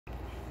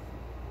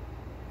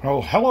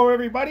Well, hello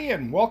everybody,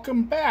 and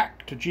welcome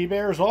back to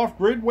G-Bear's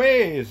Off-Grid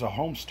Ways, a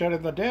homestead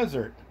in the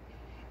desert.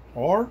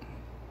 Or,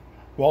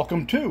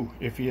 welcome to,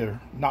 if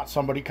you're not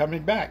somebody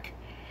coming back.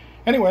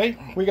 Anyway,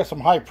 we got some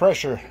high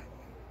pressure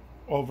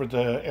over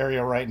the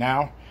area right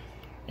now.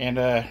 And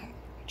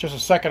just a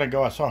second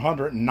ago I saw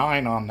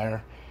 109 on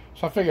there.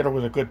 So I figured it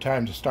was a good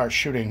time to start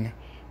shooting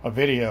a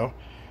video.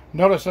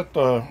 Notice that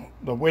the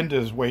wind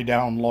is way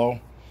down low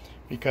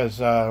because...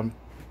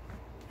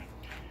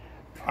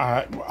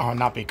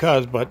 not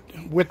because, but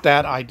with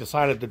that, I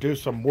decided to do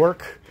some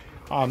work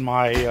on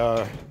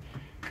my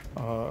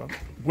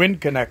wind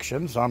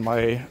connections, on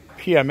my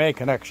PMA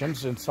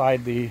connections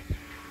inside the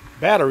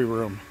battery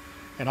room.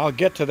 And I'll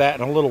get to that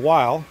in a little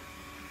while.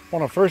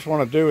 What I first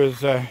want to do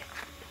is I'm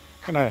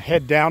going to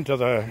head down to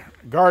the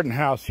garden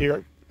house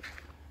here,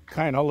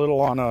 kind of a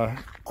little on a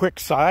quick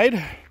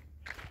side.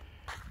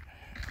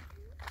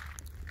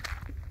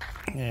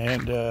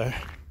 And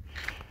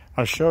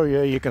I'll show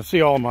you, you can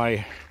see all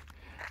my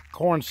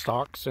corn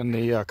stalks in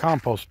the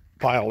compost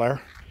pile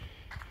there.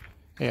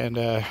 And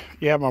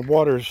yeah, my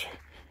water's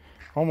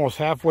almost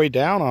halfway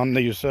down on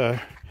these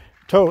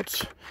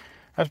totes.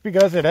 That's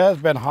because it has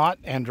been hot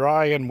and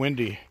dry and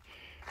windy,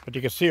 but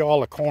you can see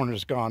all the corn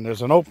is gone.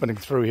 There's an opening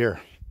through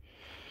here.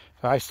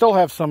 I still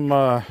have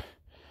some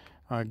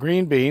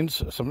green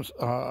beans, some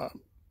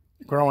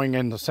growing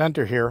in the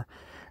center here,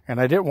 and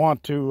I didn't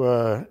want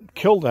to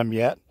kill them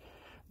yet,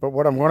 but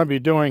what I'm going to be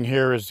doing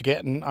here is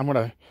I'm going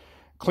to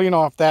clean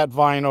off that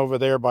vine over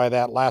there by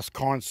that last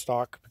corn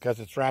stalk because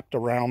it's wrapped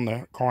around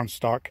the corn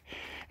stalk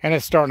and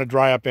it's starting to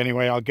dry up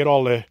anyway. I'll get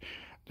all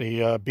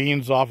the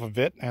beans off of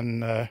it,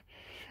 and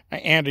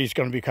Andy's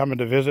going to be coming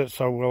to visit,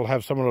 so we'll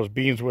have some of those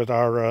beans with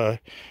our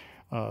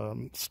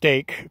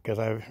steak, because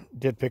I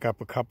did pick up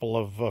a couple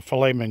of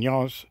filet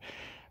mignons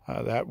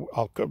that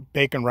I'll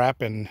bacon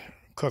wrap and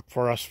cook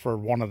for us for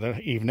one of the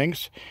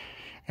evenings.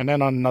 And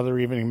then on another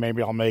evening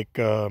maybe I'll make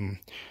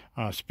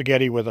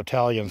spaghetti with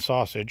Italian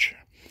sausage.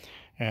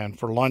 And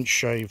for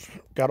lunch, I've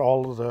got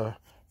all of the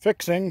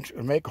fixings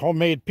to make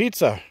homemade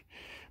pizza.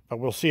 But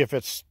we'll see if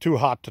it's too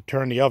hot to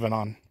turn the oven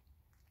on,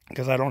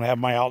 because I don't have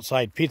my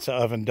outside pizza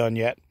oven done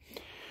yet.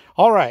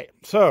 All right,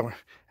 so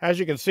as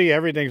you can see,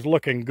 everything's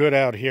looking good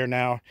out here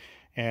now.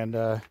 And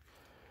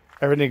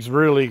everything's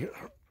really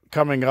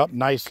coming up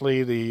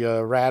nicely.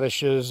 The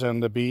radishes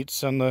and the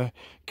beets and the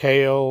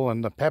kale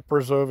and the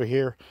peppers over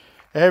here.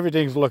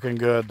 Everything's looking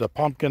good. The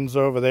pumpkins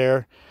over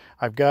there.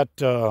 I've got...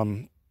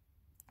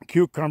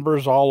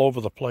 cucumbers all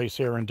over the place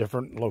here in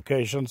different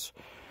locations,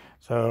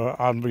 so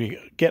I'll be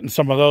getting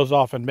some of those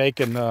off and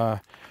making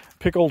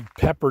pickled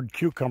peppered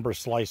cucumber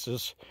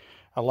slices.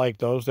 I like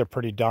those. They're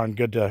pretty darn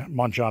good to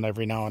munch on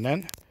every now and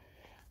then.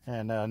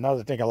 And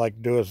another thing I like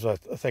to do is a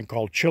thing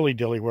called chili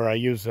dilly, where I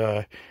use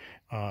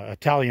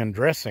Italian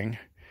dressing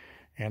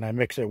and I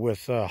mix it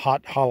with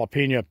hot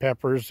jalapeno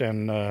peppers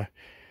and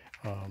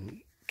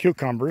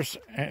cucumbers,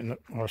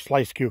 or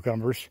sliced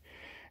cucumbers,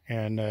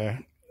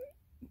 and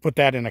put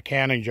that in a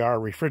canning jar,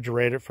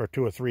 refrigerate it for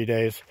 2 or 3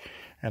 days,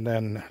 and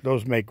then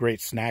those make great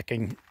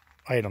snacking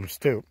items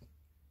too.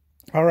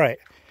 All right,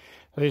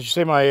 so as you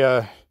see,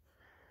 my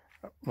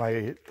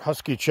my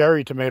husky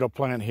cherry tomato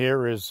plant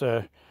here is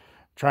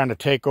trying to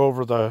take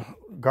over the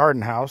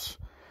garden house,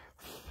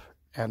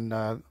 and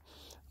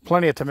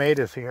plenty of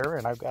tomatoes here,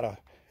 and I've got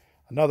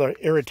another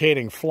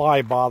irritating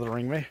fly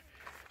bothering me.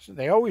 So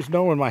they always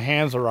know when my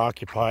hands are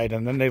occupied,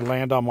 and then they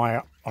land on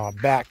my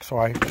back,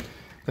 so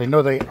they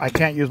know I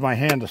can't use my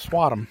hand to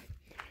swat them.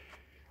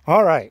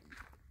 All right,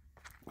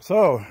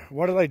 so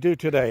what did I do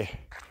today?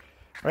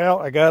 Well,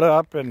 I got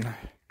up and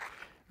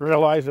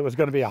realized it was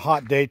going to be a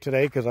hot day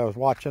today because I was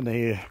watching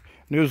the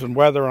news and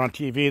weather on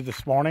TV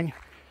this morning.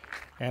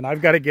 And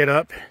I've got to get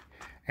up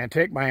and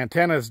take my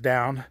antennas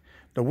down.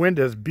 The wind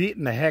is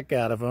beating the heck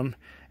out of them,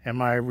 and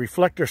my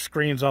reflector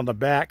screens on the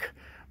back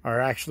are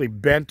actually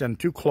bent and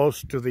too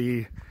close to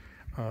the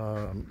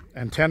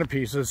antenna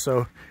pieces.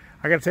 So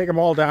I got to take them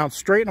all down,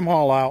 straighten them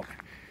all out,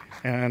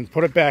 and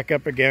put it back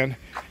up again.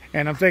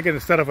 And I'm thinking,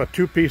 instead of a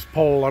 2-piece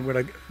pole, I'm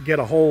going to get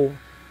a whole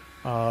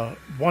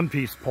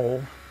 1-piece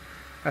pole.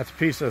 That's a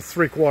piece of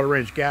 3/4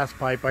 inch gas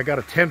pipe. I got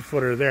a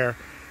 10-footer there,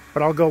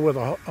 but I'll go with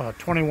a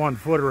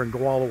 21-footer and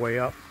go all the way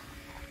up.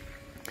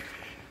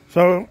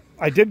 So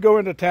I did go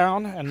into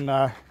town, and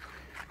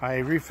I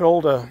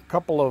refilled a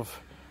couple of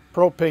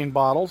propane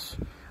bottles.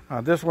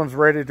 This one's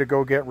ready to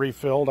go get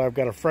refilled. I've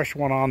got a fresh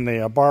one on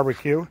the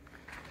barbecue.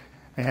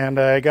 And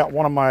I got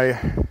one of my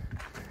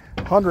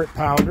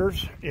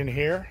 100-pounders in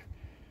here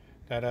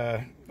that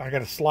I got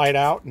to slide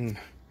out and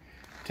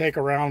take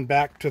around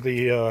back to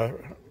the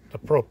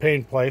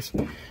propane place.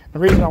 The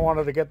reason I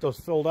wanted to get those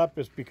filled up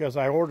is because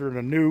I ordered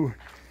a new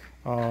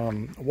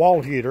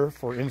wall heater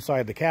for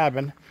inside the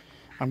cabin.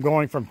 I'm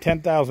going from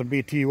 10,000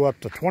 BTU up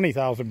to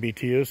 20,000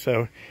 BTU,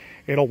 so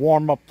it'll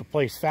warm up the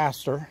place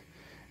faster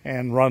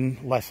and run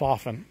less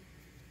often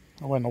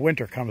when the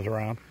winter comes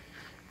around.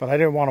 But I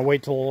didn't want to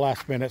wait till the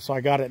last minute, so I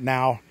got it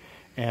now.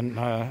 And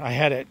I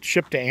had it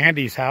shipped to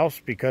Andy's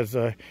house because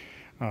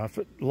A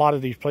lot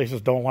of these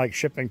places don't like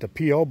shipping to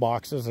P.O.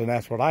 boxes, and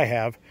that's what I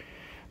have.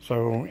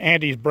 So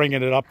Andy's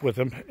bringing it up with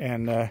him,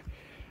 and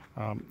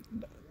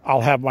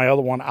I'll have my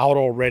other one out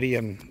already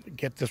and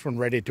get this one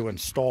ready to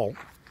install.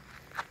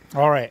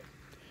 All right.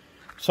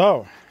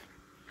 So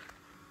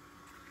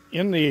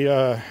in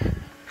the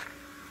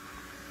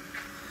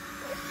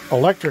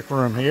electric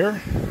room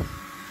here,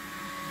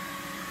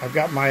 I've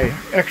got my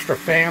extra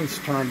fans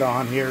turned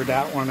on here,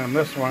 that one and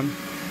this one.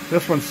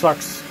 This one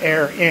sucks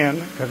air in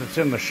because it's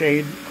in the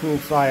shade, cool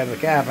side of the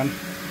cabin,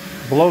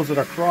 blows it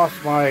across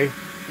my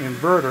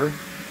inverter,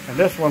 and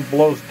this one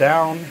blows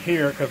down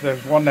here because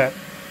there's one that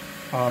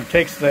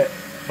takes the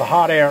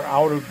hot air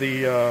out of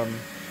the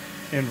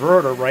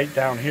inverter right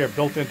down here,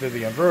 built into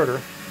the inverter.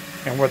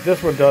 And what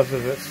this one does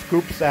is it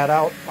scoops that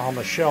out on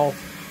the shelf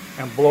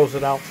and blows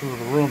it out through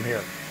the room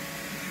here.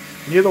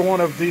 Neither one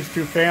of these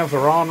two fans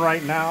are on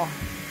right now.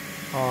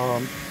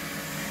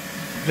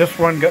 This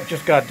one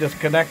just got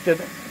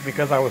disconnected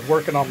because I was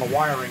working on the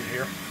wiring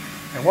here.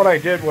 And what I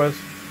did was,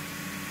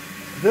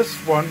 this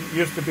one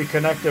used to be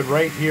connected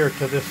right here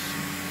to this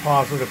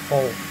positive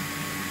pole.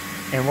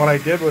 And what I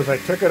did was I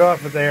took it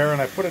off of there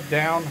and I put it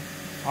down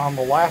on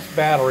the last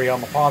battery, on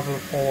the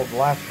positive pole of the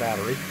last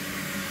battery.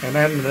 And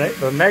then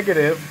the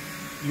negative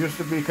used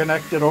to be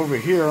connected over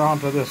here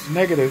onto this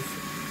negative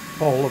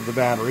pole of the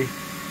battery.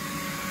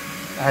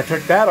 I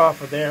took that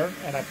off of there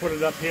and I put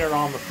it up here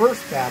on the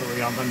first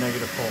battery on the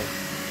negative pole.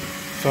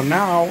 So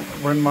now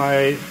when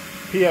my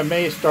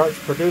PMA starts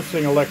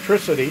producing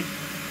electricity,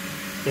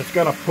 it's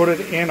going to put it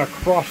in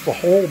across the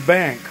whole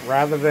bank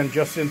rather than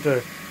just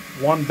into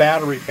one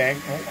battery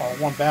bank or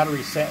one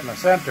battery set in the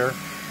center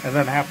and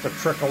then have to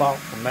trickle out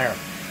from there.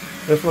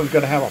 This one's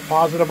going to have a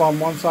positive on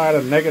one side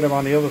and negative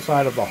on the other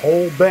side of the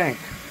whole bank.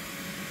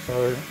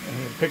 So you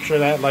can picture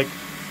that like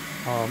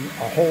a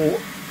whole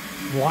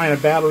line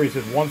of batteries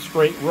in one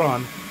straight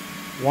run.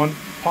 One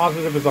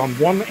positive is on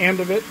one end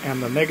of it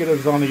and the negative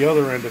is on the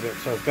other end of it.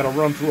 So it's got to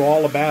run through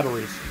all the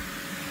batteries.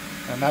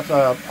 And that's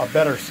a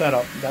better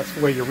setup. That's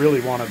the way you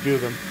really want to do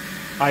them.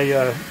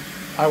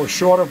 I was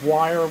short of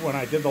wire when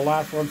I did the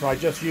last one, so I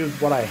just used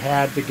what I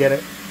had to get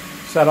it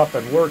set up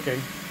and working.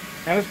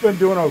 And it's been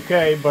doing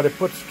okay, but it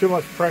puts too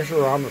much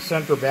pressure on the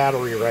center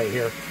battery right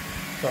here.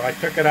 So I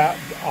took it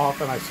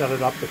off and I set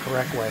it up the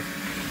correct way.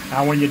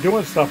 Now when you're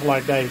doing stuff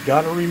like that, you've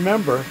got to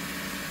remember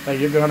that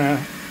you're going to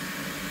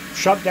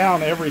shut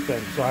down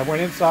everything. So I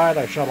went inside,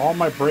 I shut all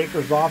my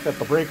breakers off at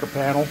the breaker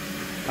panel.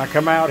 I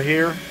come out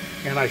here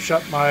and I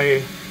shut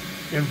my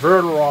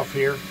inverter off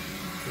here.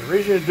 The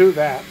reason to do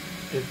that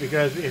is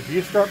because if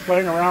you start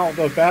playing around with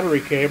those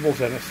battery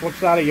cables and it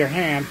slips out of your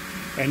hand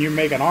and you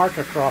make an arc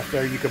across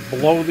there, you could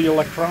blow the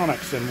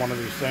electronics in one of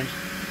these things,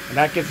 and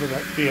that gets an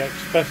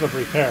expensive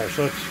repair.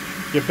 So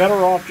you're better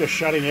off just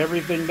shutting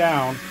everything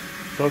down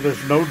so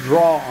there's no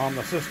draw on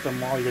the system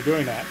while you're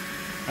doing that.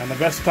 And the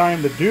best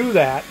time to do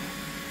that,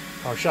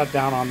 or shut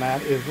down on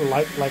that, is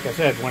like I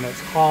said, when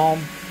it's calm,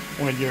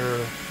 when you're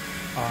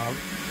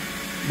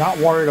not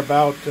worried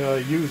about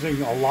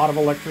using a lot of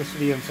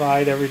electricity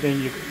inside,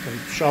 everything you can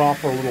shut off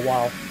for a little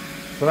while.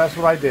 So that's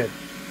what I did.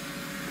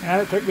 And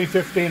it took me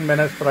 15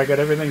 minutes, but I got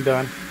everything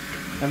done.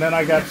 And then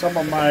I got some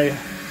of my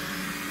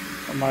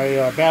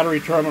battery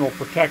terminal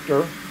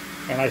protector,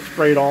 and I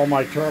sprayed all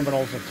my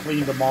terminals and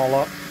cleaned them all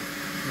up.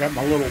 Got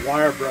my little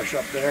wire brush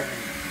up there.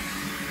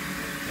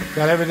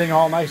 Got everything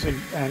all nice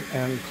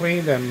and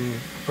cleaned and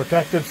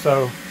protected,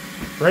 so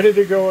ready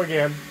to go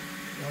again.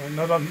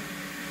 Another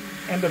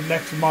end of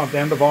next month,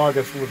 end of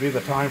August, will be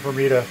the time for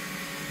me to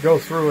go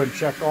through and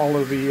check all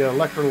of the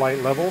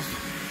electrolyte levels.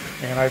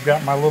 And I've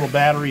got my little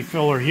battery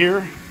filler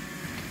here.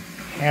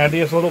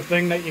 Handiest little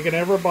thing that you can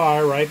ever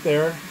buy right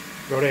there.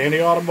 Go to any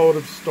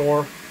automotive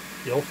store,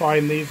 you'll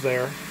find these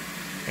there.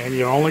 And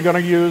you're only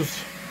going to use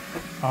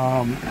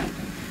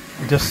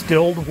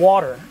distilled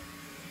water.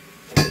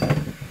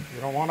 You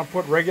don't want to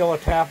put regular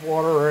tap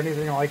water or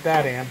anything like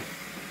that in.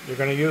 You're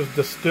going to use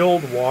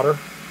distilled water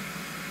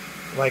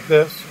like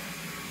this.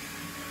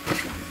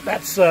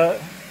 That's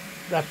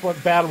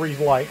what batteries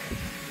like.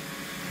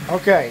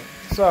 Okay,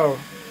 so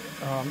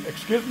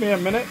excuse me a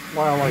minute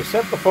while I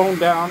set the phone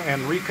down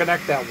and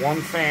reconnect that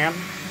one fan,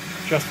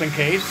 just in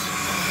case.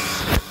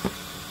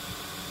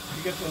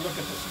 You get to look at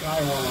the sky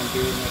while I'm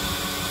doing this.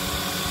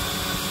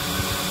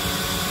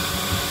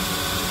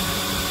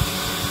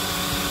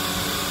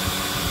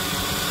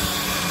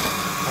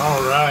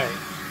 All right,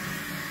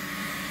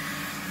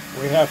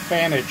 we have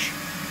fanage.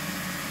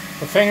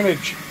 The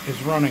fanage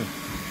is running.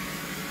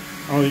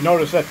 Oh, you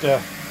notice that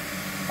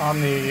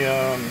on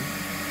the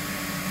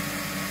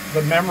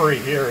memory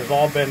here has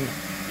all been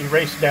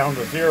erased down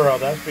to 0.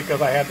 That's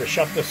because I had to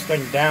shut this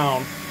thing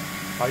down.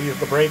 I used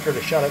the breaker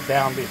to shut it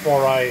down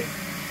before I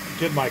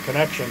did my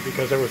connection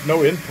because there was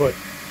no input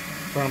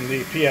from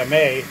the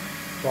PMA,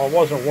 so I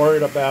wasn't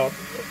worried about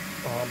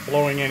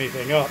blowing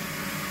anything up.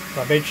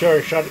 So I made sure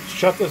I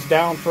shut this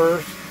down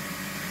first,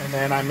 and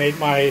then I made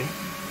my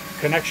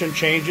connection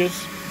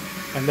changes,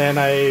 and then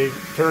I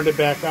turned it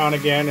back on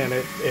again, and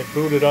it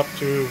booted up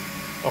to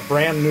a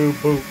brand new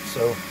boot.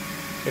 So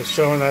It's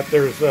showing that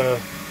there's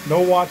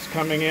no watts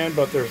coming in,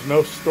 but there's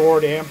no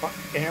stored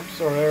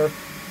amps are there.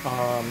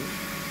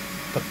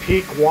 The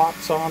peak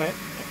watts on it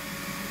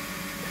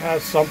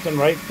has something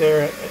right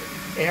there,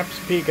 amps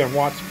peak and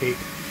watts peak.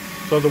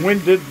 So the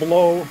wind did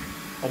blow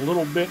a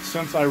little bit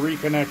since I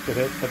reconnected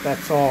it, but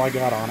that's all I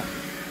got on it.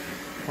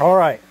 All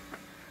right,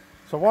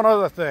 so one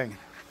other thing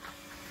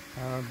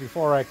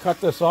before I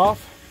cut this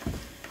off,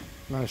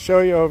 I'm going to show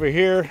you over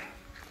here.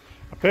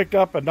 I picked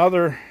up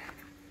another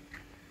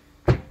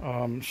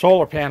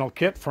solar panel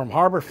kit from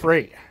Harbor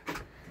Freight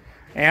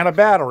and a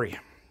battery.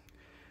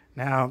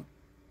 Now,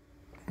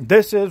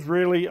 this is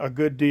really a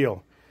good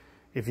deal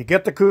if you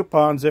get the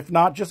coupons. If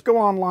not, just go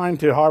online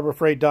to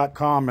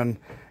harborfreight.com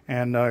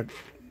and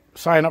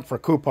sign up for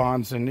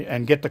coupons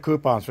and get the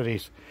coupons for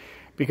these.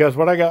 Because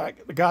what I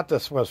got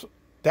this was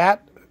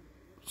that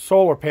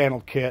solar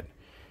panel kit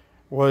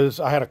was,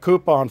 I had a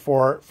coupon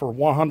for it for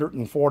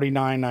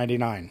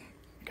 $149.99.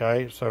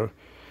 Okay, so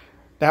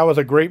that was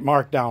a great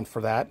markdown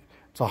for that.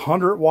 It's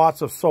 100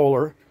 watts of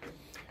solar.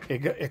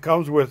 It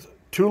comes with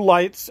 2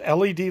 lights,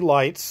 LED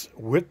lights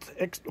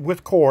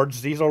with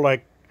cords. These are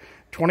like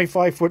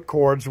 25-foot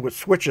cords with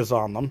switches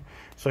on them.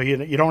 So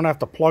you don't have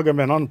to plug them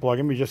and unplug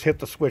them. You just hit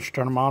the switch,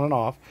 turn them on and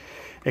off.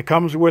 It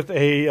comes with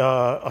a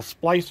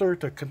splicer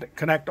to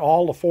connect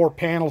all the 4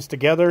 panels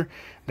together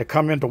to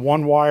come into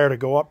one wire to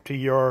go up to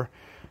your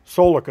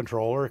solar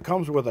controller. It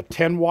comes with a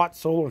 10-watt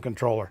solar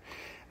controller.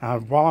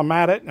 While I'm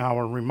at it, I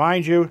will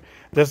remind you,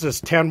 this is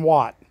 10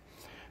 watt.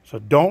 So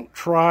don't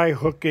try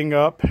hooking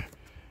up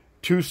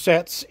 2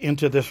 sets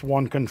into this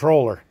one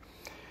controller.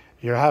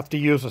 You have to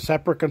use a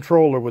separate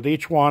controller with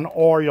each one,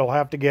 or you'll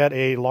have to get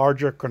a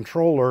larger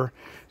controller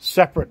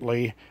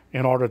separately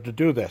in order to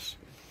do this.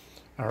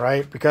 All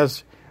right,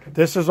 because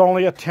this is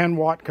only a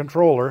 10-watt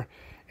controller,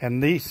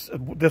 and this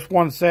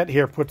one set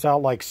here puts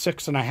out like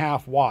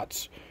 6.5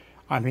 watts.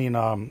 I mean,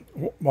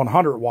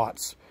 100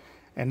 watts,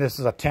 and this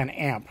is a 10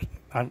 amp.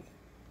 I'm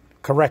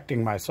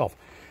correcting myself.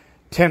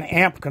 10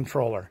 amp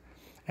controller,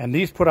 and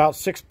these put out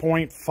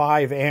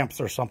 6.5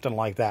 amps or something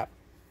like that.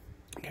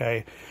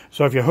 Okay,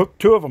 so if you hook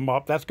 2 of them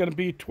up, that's going to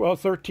be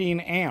 13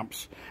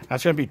 amps.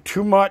 That's going to be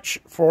too much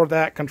for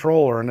that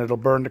controller, and it'll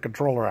burn the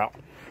controller out.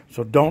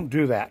 So don't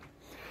do that.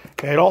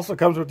 Okay, it also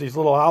comes with these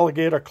little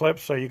alligator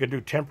clips, so you can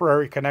do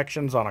temporary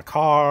connections on a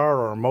car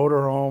or a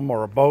motorhome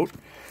or a boat,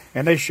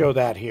 and they show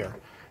that here.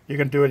 You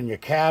can do it in your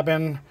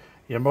cabin,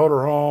 your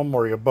motorhome,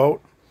 or your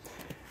boat.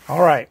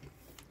 All right,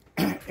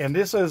 and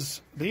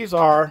these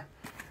are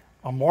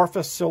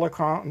amorphous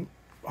silicon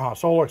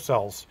solar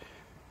cells.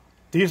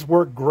 These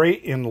work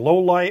great in low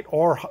light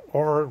or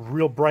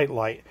real bright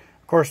light.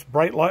 Of course,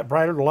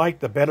 brighter light,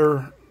 the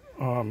better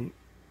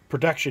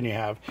protection you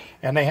have.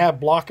 And they have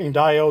blocking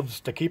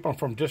diodes to keep them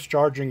from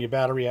discharging your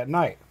battery at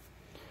night.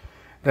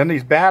 Then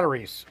these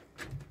batteries.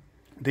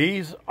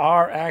 These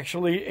are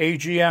actually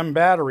AGM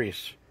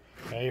batteries.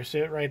 Okay, you see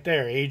it right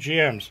there,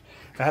 AGMs.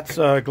 That's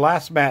a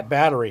glass mat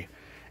battery.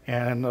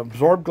 And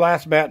absorbed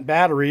glass mat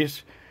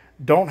batteries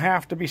don't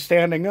have to be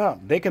standing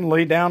up. They can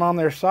lay down on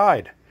their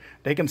side.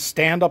 They can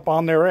stand up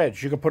on their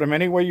edge. You can put them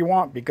anywhere you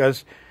want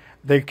because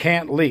they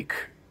can't leak,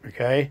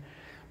 okay?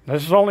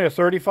 This is only a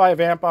 35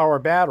 amp hour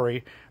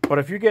battery, but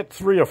if you get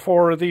 3 or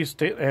 4 of these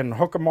and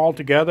hook them all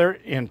together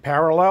in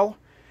parallel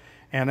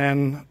and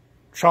then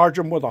charge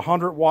them with a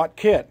 100-watt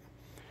kit,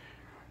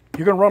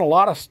 you can run a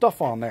lot of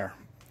stuff on there.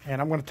 And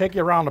I'm going to take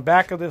you around the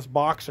back of this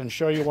box and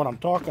show you what I'm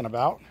talking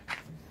about.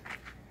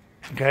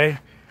 Okay,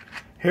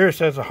 here it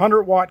says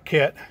 100-watt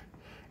kit.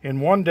 In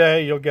one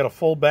day, you'll get a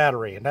full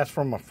battery, and that's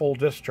from a full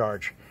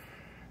discharge.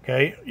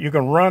 Okay, you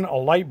can run a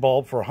light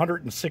bulb for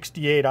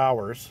 168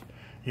 hours.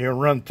 You can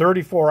run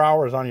 34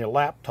 hours on your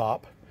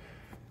laptop,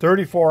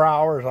 34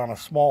 hours on a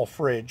small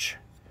fridge,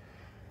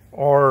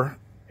 or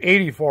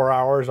 84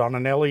 hours on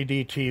an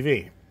LED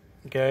TV.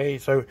 Okay,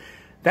 so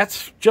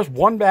that's just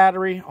one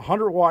battery,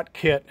 100-watt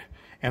kit,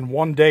 and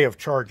 1 day of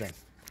charging.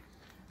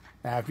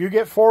 Now, if you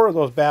get 4 of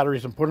those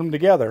batteries and put them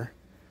together,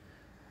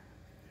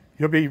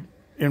 you'll be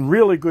in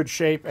really good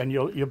shape, and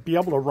you'll be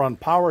able to run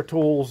power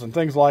tools and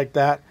things like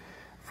that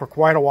for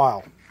quite a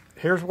while.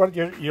 Here's what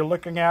you're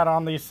looking at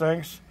on these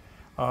things.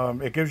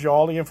 It gives you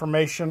all the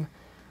information.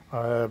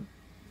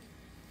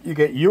 You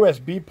get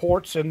USB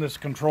ports in this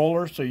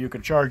controller, so you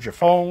can charge your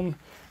phone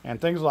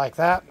and things like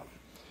that.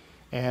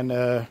 And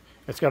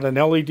it's got an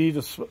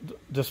LED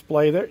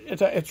display there.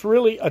 It's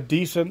really a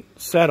decent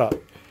setup.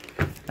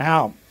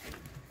 Now,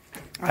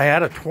 I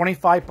had a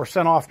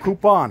 25% off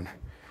coupon,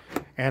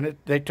 and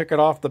they took it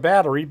off the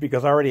battery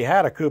because I already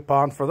had a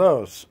coupon for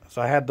those.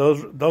 So I had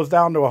those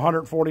down to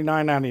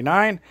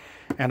 $149.99,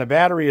 and the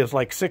battery is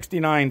like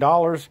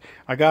 $69.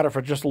 I got it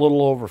for just a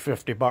little over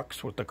 50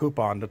 bucks with the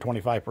coupon, the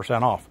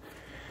 25% off.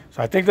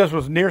 So I think this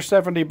was near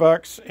 70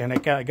 bucks, and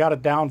it got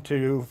it down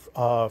to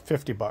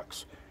 50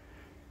 bucks.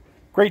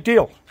 Great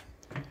deal.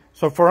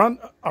 So for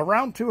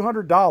around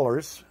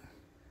 $200,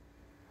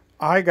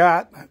 I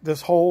got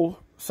this whole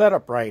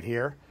setup right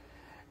here,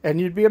 and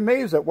you'd be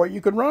amazed at what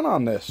you could run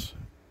on this.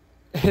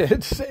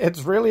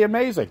 It's really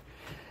amazing.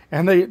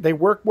 And they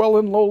work well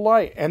in low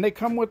light. And they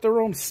come with their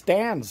own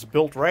stands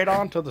built right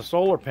onto the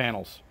solar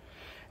panels.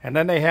 And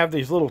then they have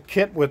these little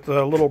kit with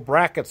little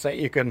brackets that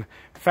you can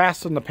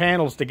fasten the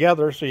panels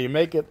together so you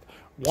make it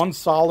one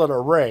solid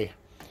array.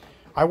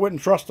 I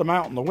wouldn't trust them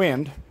out in the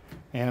wind.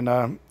 And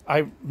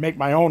I make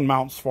my own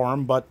mounts for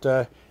them. But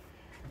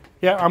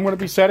yeah, I'm going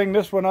to be setting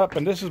this one up.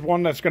 And this is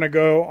one that's going to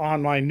go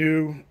on my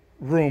new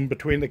room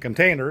between the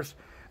containers.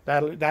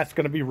 That's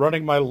going to be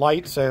running my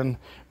lights and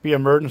be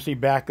emergency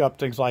backup,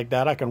 things like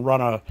that. I can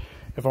run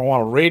if I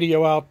want a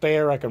radio out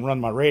there, I can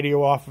run my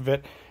radio off of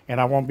it, and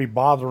I won't be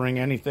bothering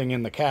anything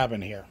in the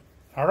cabin here.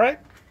 All right?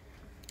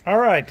 All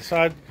right, so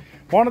I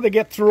wanted to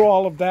get through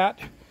all of that,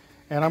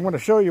 and I'm going to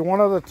show you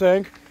one other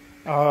thing.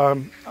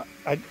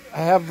 I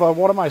have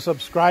one of my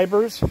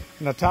subscribers,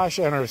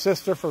 Natasha, and her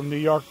sister from New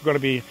York are going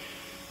to be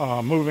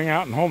moving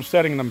out and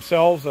homesteading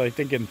themselves, I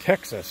think in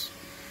Texas.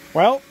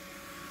 Well,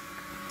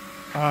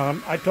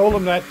 I told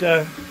them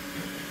that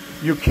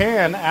you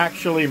can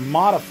actually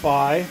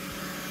modify.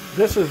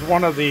 This is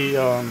one of the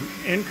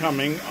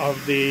incoming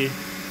of the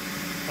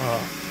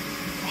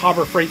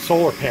Harbor Freight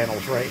solar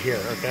panels right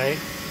here, okay?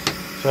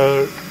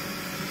 So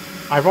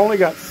I've only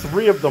got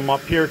 3 of them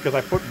up here because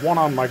I put one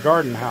on my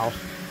garden house.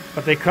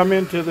 But they come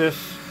into this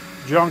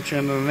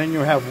junction, and then you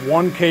have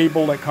one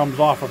cable that comes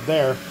off of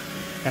there.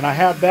 And I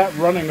have that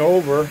running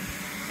over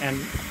and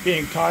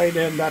being tied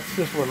in. That's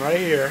this one right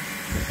here.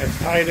 It's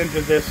tied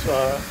into this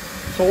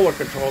solar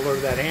controller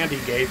that Andy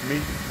gave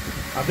me.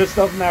 This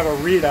doesn't have a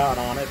readout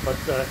on it, but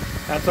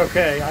that's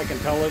okay. I can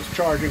tell it's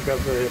charging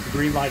because the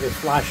green light is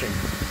flashing.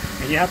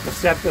 And you have to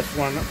set this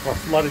one for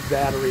flooded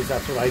batteries.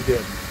 That's what I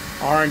did.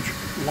 Orange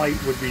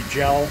light would be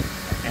gel,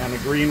 and the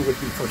green would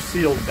be for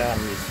sealed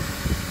batteries,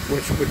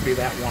 which would be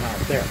that one out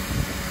there.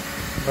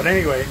 But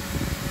anyway,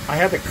 I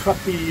had to cut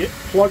the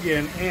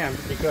plug-in end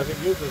because it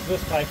uses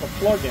this type of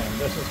plug-in.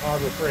 This is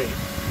Harbor Freight.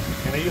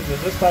 And it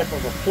uses this type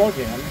of a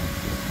plug-in,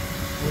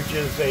 which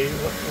is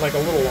like a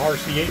little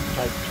RCA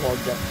type plug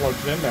that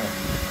plugs in there.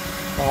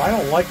 Well, I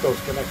don't like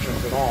those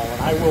connections at all,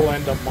 and I will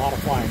end up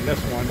modifying this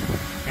one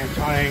and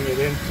tying it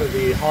into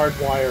the hard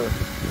wire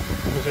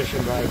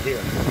position right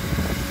here.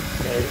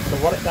 Okay, so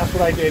that's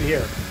what I did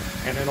here.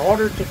 And in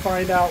order to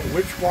find out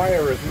which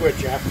wire is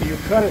which after you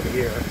cut it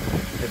here,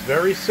 it's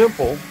very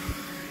simple.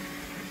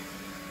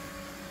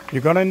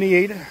 You're going to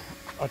need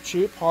a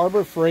cheap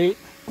Harbor Freight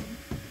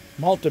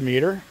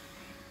multimeter.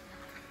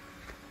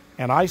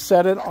 And I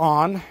set it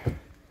on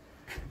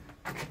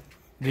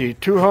the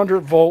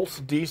 200 volts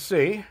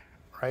DC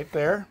right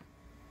there.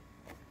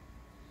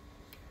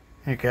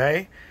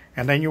 Okay.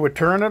 And then you would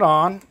turn it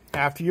on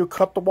after you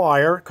cut the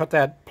wire, cut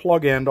that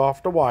plug end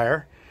off the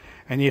wire.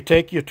 And you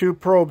take your 2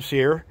 probes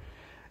here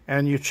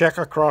and you check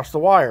across the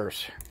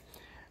wires.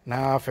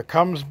 Now, if it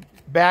comes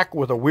back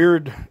with a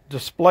weird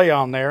display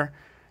on there,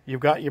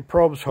 you've got your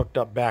probes hooked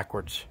up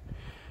backwards.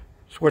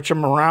 Switch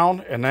them around,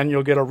 and then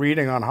you'll get a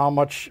reading on how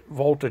much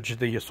voltage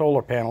the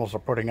solar panels are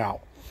putting out.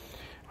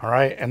 All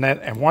right,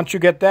 and once you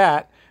get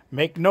that,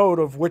 make note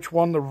of which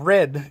one the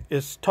red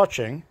is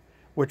touching,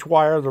 which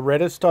wire the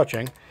red is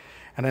touching,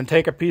 and then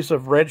take a piece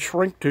of red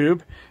shrink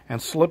tube and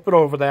slip it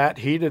over that,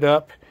 heat it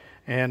up,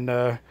 and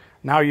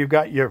now you've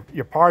got your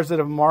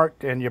positive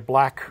marked and your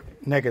black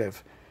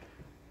negative.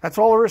 That's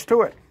all there is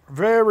to it.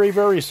 Very,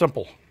 very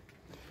simple.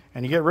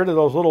 And you get rid of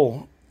those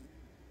little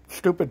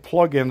stupid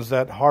plug-ins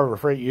that Harbor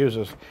Freight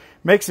uses.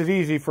 Makes it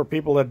easy for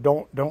people that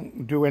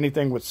don't do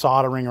anything with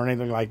soldering or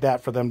anything like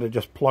that for them to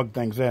just plug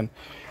things in.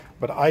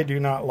 But I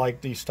do not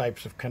like these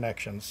types of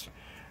connections.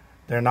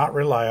 They're not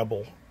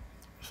reliable.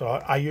 So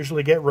I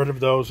usually get rid of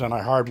those and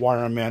I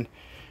hardwire them in.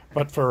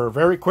 But for a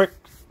very quick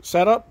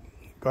setup,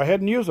 go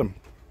ahead and use them.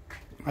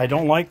 I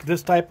don't like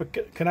this type of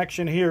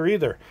connection here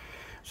either.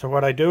 So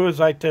what I do is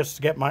I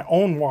just get my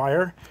own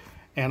wire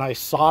and I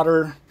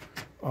solder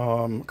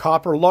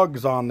copper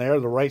lugs on there,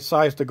 the right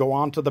size to go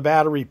onto the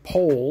battery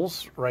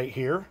poles right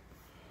here.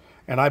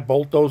 And I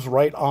bolt those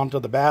right onto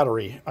the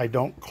battery. I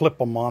don't clip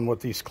them on with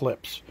these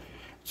clips.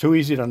 It's too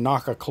easy to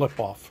knock a clip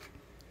off.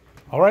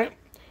 All right?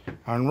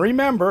 And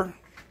remember,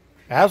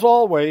 as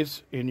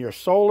always, in your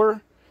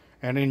solar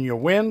and in your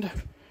wind,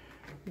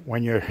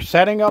 when you're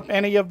setting up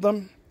any of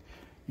them,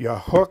 you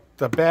hook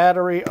the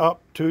battery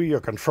up to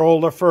your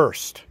controller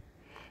first.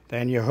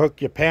 Then you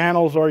hook your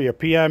panels or your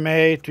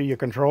PMA to your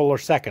controller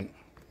second.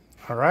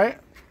 All right?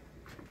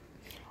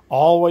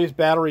 Always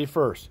battery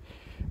first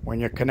when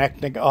you're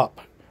connecting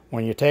up.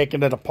 When you're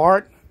taking it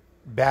apart,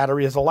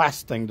 battery is the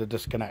last thing to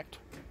disconnect.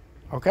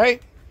 Okay?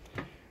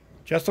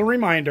 Just a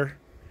reminder.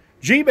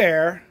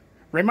 G-Bear,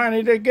 remind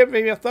you to give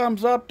me a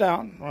thumbs up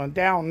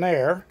down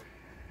there.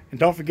 And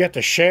don't forget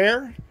to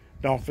share.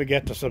 Don't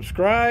forget to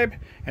subscribe.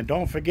 And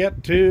don't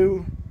forget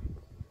to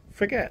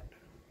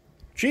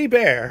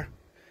G-Bear,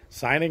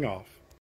 signing off.